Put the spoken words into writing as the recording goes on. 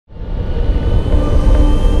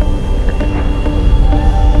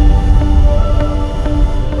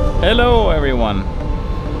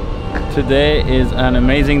Today is an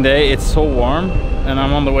amazing day. It's so warm and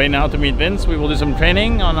I'm on the way now to meet Vince. We will do some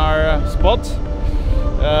training on our spot.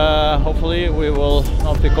 Hopefully we will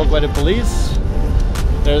not be caught by the police.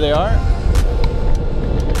 There they are.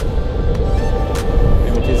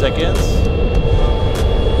 Give me 2 seconds.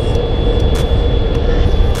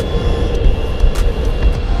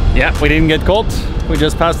 Yeah, we didn't get caught. We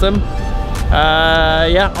just passed them.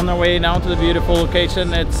 Yeah, on our way now to the beautiful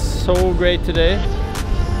location. It's so great today.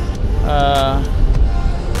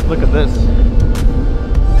 Look at this.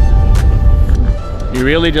 You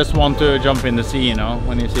really just want to jump in the sea, you know,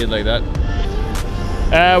 when you see it like that.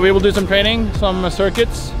 We will do some training, some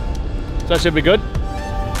circuits. So that should be good.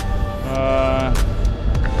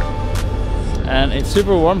 And it's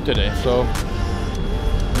super warm today, so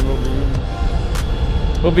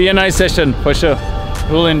it will be a nice session for sure.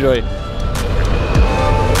 We'll enjoy.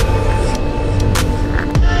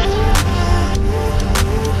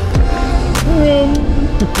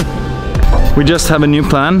 We just have a new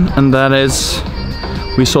plan, and that is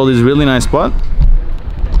we saw this really nice spot.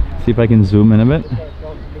 See if I can zoom in a bit.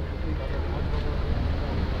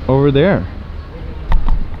 Over there.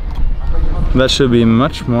 That should be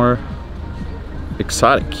much more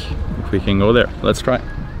exotic if we can go there. Let's try.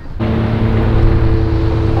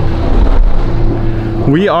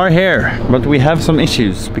 We are here, but we have some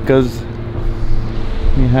issues because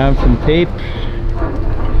we have some tape.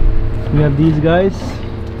 We have these guys.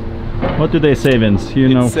 What do they say, Vince? You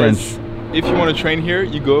know French. If you want to train here,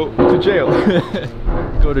 you go to jail.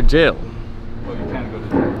 Go to jail? Well, you can't go to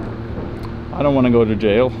jail. I don't want to go to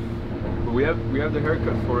jail. But we have the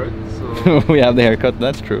haircut for it, so... We have the haircut,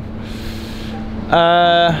 that's true.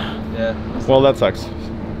 Yeah. Well, that sucks.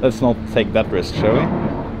 Let's not take that risk, shall we?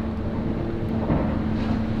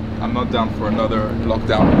 I'm not down for another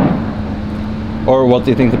lockdown. Or what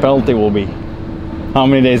do you think the penalty will be? How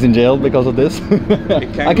many days in jail because of this?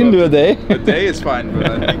 I can do a day. A day is fine, but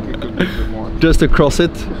I think it could be a bit more. Just across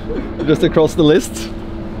it, just across the list,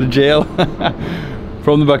 the jail.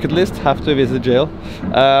 From the bucket list, have to visit jail.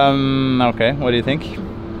 Okay, what do you think?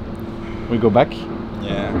 We go back?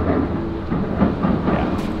 Yeah.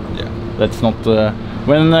 Let's not.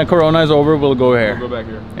 When Corona is over, we'll go here. We'll go back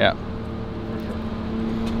here. Yeah.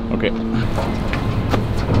 Okay.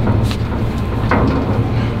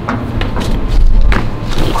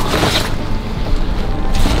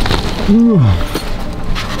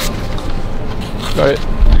 Got it.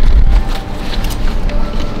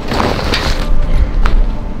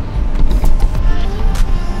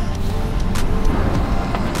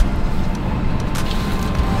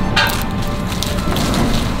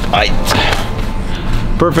 Right.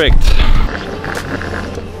 Perfect.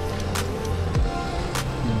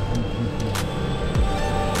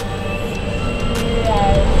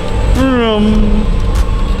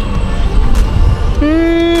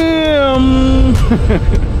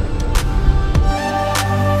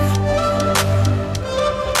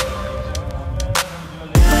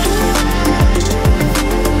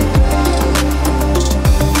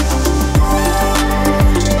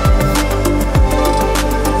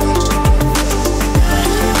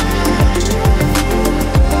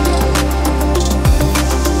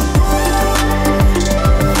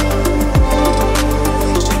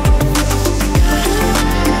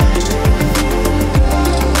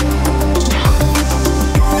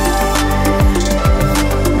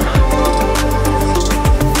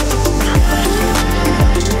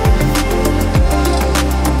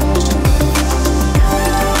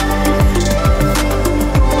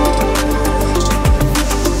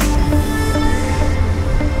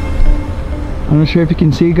 I'm not sure if you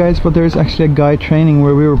can see, guys, but there's actually a guy training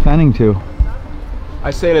where we were planning to. I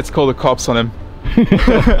say let's call the cops on him.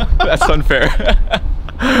 That's unfair.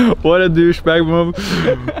 What a douchebag move.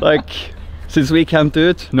 Like, since we can't do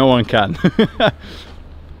it, no one can.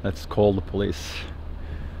 Let's call the police.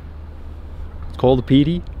 Call the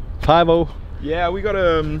PD. 5-0. Yeah, we got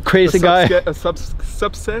a crazy guy. A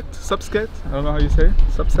subset. I don't know how you say.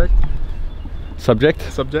 Subject.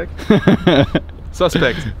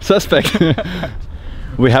 Suspect.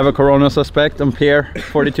 We have a corona suspect on Pier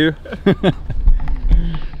 42.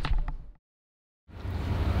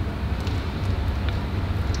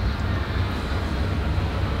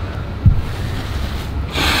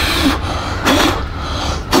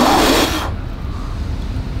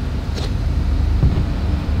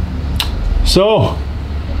 So,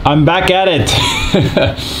 I'm back at it.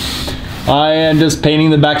 I am just painting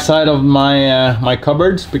the backside of my my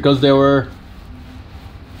cupboards because they were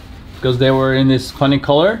in this funny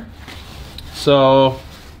color. So,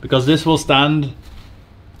 because this will stand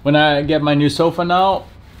when I get my new sofa now,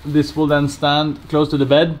 this will then stand close to the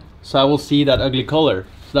bed so I will see that ugly color.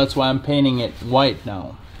 So that's why I'm painting it white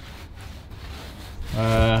now.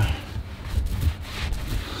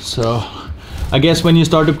 So I guess when you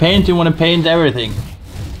start to paint, you want to paint everything.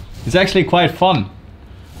 It's actually quite fun.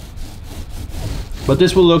 But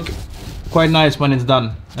this will look quite nice when it's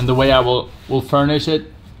done, and the way I will furnish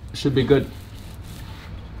it should be good.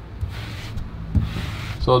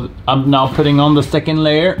 So I'm now putting on the second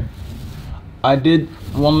layer. I did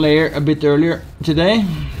one layer a bit earlier today,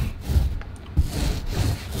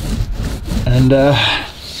 and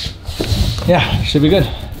yeah, should be good.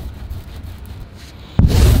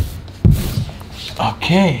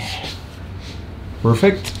 Okay,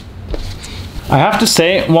 perfect. I have to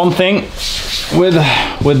say one thing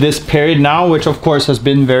with this period now, which of course has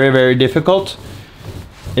been very difficult,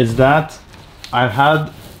 is that I've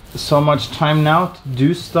had so much time now to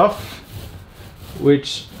do stuff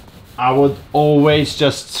which I would always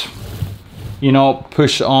just, you know,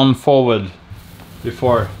 push on forward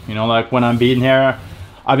before. You know, like when I'm being here,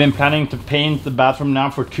 I've been planning to paint the bathroom now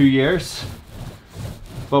for 2 years,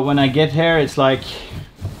 but when I get here, it's like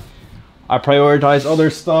I prioritize other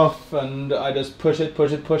stuff and I just push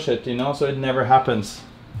it, you know, so it never happens.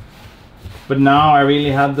 But now I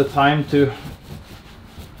really have the time to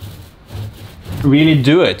really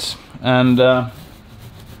do it, and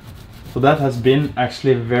so that has been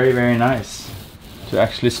actually very nice to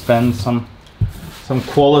actually spend some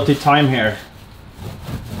quality time here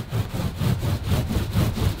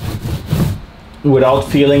without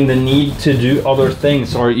feeling the need to do other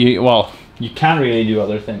things, or you can't really do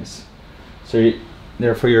other things. So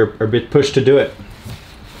therefore you're a bit pushed to do it.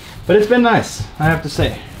 But it's been nice, I have to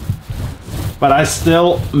say. But I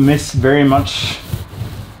still miss very much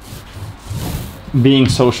being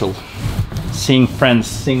social, seeing friends,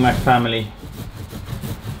 seeing my family,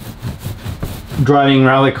 driving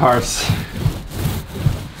rally cars,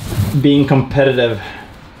 being competitive.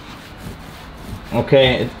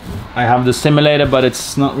 Okay, I have the simulator, but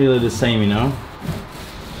it's not really the same, you know.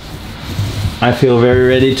 I feel very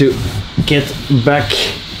ready to get back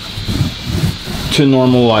to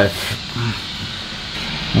normal life.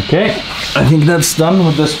 Okay, I think that's done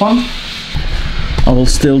with this one. I will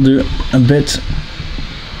still do a bit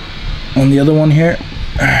on the other one here.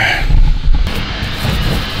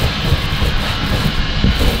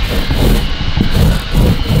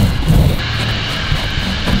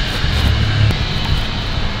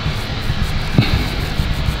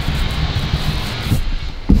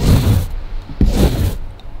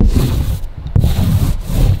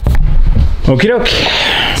 Okie doke.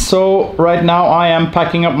 So right now I am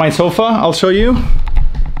packing up my sofa. I'll show you.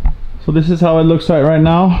 So this is how it looks like right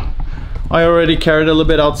now. I already carried a little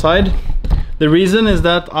bit outside. The reason is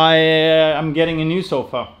that I am getting a new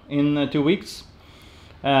sofa in 2 weeks,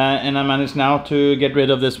 and I managed now to get rid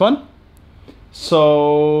of this one.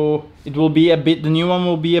 So it will be a bit, the new one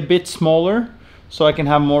will be a bit smaller, so I can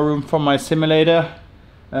have more room for my simulator.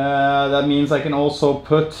 That means I can also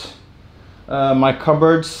put my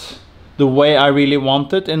cupboards the way I really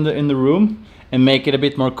want it in the room, and make it a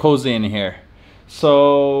bit more cozy in here.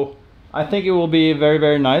 So I think it will be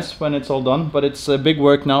very nice when it's all done, but it's a big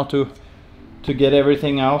work now to get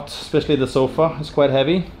everything out, especially the sofa. It's quite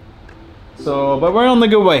heavy. So, but we're on the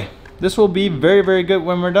good way. This will be very good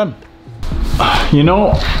when we're done. You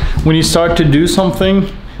know, when you start to do something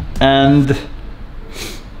and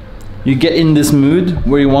you get in this mood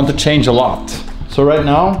where you want to change a lot. So right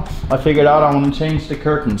now I figured out I want to change the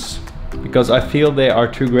curtains because I feel they are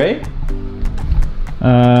too gray.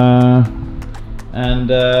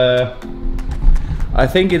 I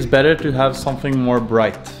think it's better to have something more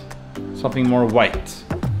bright, something more white.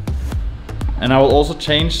 And I will also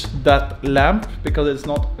change that lamp because it's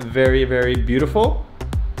not very beautiful,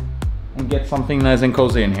 and get something nice and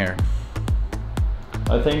cozy in here.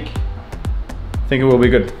 I think it will be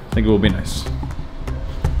good. I think it will be nice.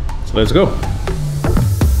 So let's go.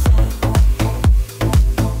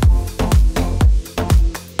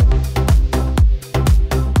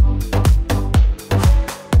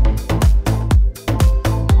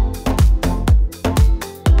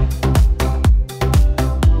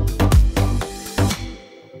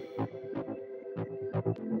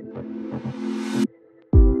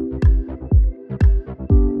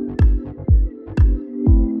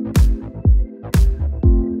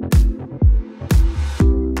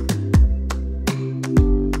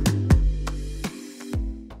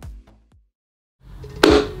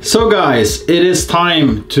 So guys, it is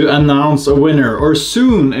time to announce a winner, or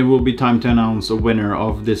soon it will be time to announce a winner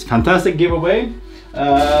of this fantastic giveaway.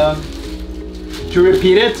 To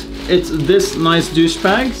repeat it, it's this nice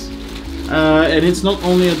douchebags, and it's not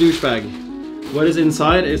only a douchebag. what is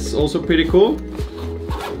inside is also pretty cool.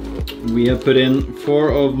 We have put in 4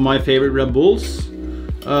 of my favorite Red Bulls,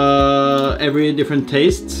 every different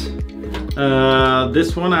taste.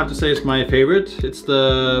 This one I have to say is my favorite. It's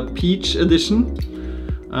the peach edition.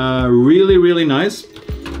 Really nice.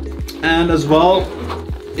 And as well,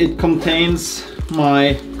 it contains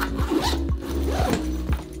my,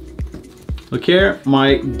 look here,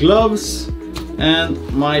 my gloves and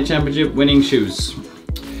my championship winning shoes.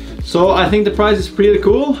 So I think the price is pretty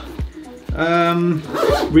cool.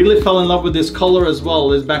 Really fell in love with this color as well,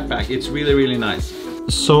 this backpack. It's really nice.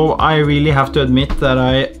 So I really have to admit that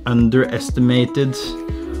I underestimated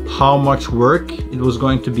how much work it was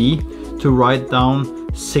going to be to write down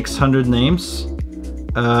 600 names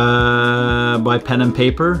by pen and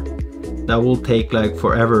paper. That will take like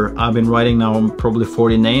forever. I've been writing now probably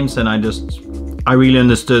 40 names, and I really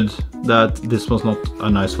understood that this was not a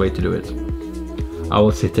nice way to do it. I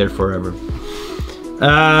will sit there forever.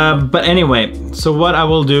 But anyway, so what I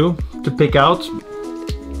will do to pick out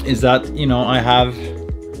is that, you know, I have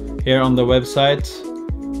here on the website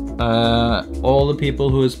all the people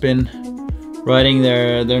who has been writing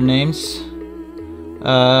their names.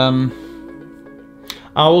 I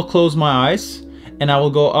will close my eyes and I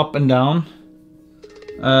will go up and down,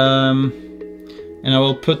 and I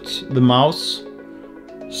will put the mouse,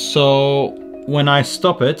 so when I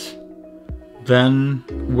stop it, then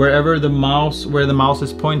where the mouse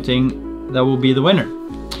is pointing, that will be the winner.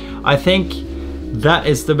 I think that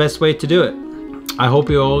is the best way to do it. I hope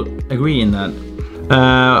you all agree in that.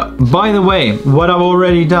 By the way, what I've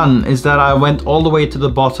already done is that I went all the way to the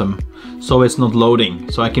bottom, so it's not loading,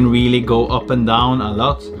 so I can really go up and down a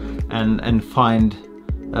lot and find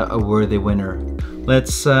a worthy winner.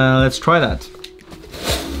 Let's try that.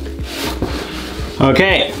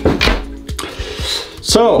 Okay,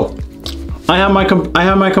 so I have my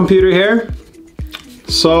computer here,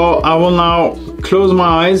 so I will now close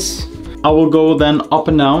my eyes. I will go then up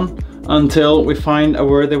and down until we find a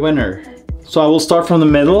worthy winner. So I will start from the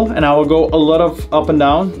middle and I will go a lot of up and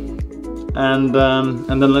down, and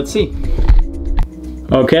then let's see.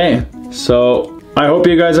 Okay, so I hope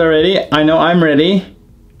you guys are ready. I know I'm ready,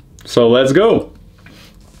 so let's go.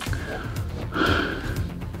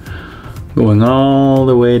 Going all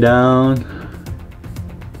the way down.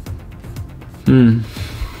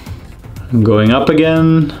 Going up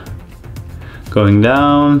again, going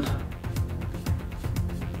down,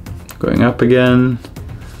 going up again,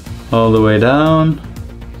 all the way down.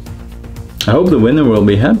 I hope the winner will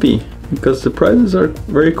be happy, because the prizes are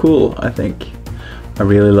very cool, I think. I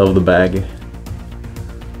really love the bag.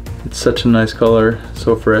 It's such a nice color,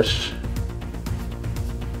 so fresh.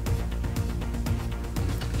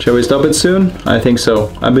 Shall we stop it soon? I think so.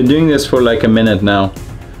 I've been doing this for like a minute now,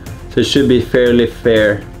 so it should be fairly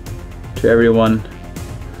fair to everyone.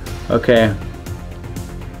 Okay,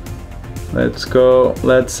 let's go.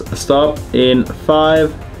 Let's stop in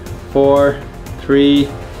 5, 4, 3,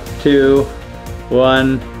 2,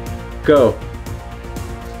 1, go.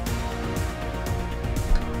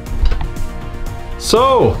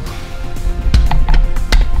 So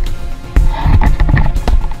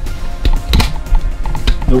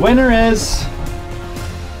the winner is,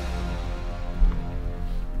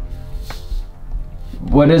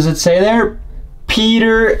 what does it say there?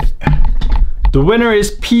 Peter. The winner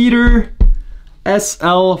is Peter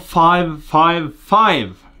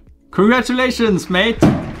SL555. Congratulations, mate.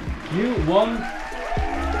 You won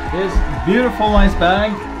this beautiful nice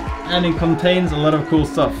bag, and it contains a lot of cool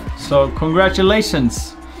stuff. So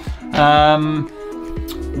congratulations.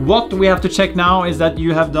 What we have to check now is that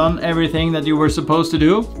you have done everything that you were supposed to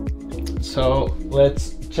do. So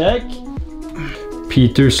let's check.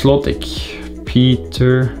 Peter Slotik.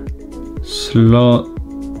 Peter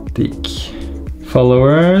Slotik.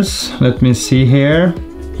 Followers, let me see here.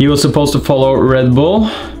 He was supposed to follow Red Bull.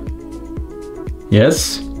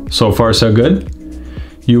 Yes, so far so good.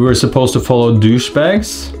 You were supposed to follow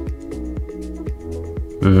douchebags.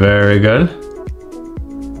 Very good.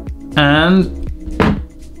 And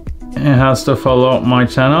it has to follow my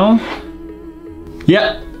channel.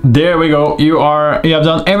 Yeah, there we go. You have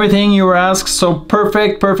done everything you were asked, so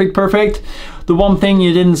perfect. The one thing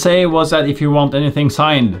you didn't say was that if you want anything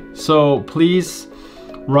signed, so please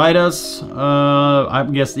write us. I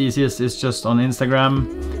guess the easiest is just on Instagram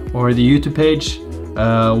or the YouTube page.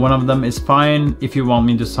 One of them is fine. If you want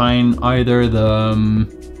me to sign either the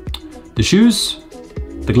shoes,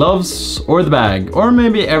 the gloves, or the bag, or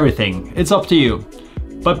maybe everything, it's up to you.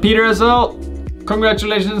 But Peter as well,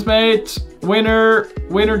 congratulations, mate. Winner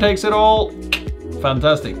takes it all.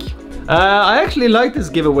 Fantastic. I actually like this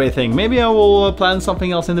giveaway thing. Maybe I will plan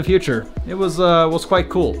something else in the future. It was quite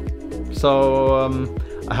cool. So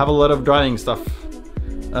I have a lot of driving stuff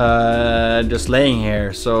just laying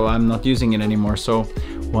here, so I'm not using it anymore. So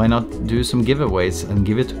why not do some giveaways and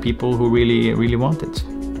give it to people who really want it?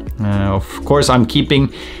 Of course, I'm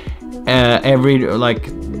keeping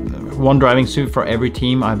one driving suit for every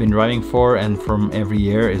team I've been driving for, and from every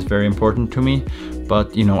year is very important to me.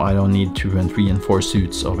 But you know, I don't need 2 and 3 and 4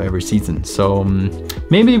 suits of every season. So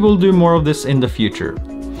maybe we'll do more of this in the future.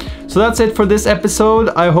 So that's it for this episode.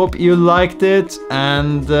 I hope you liked it,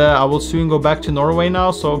 and I will soon go back to Norway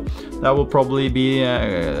now. So that will probably be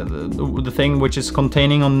the thing which is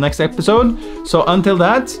containing on the next episode. So until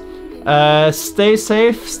that, stay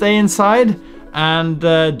safe, stay inside, and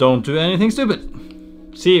don't do anything stupid.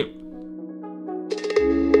 See you.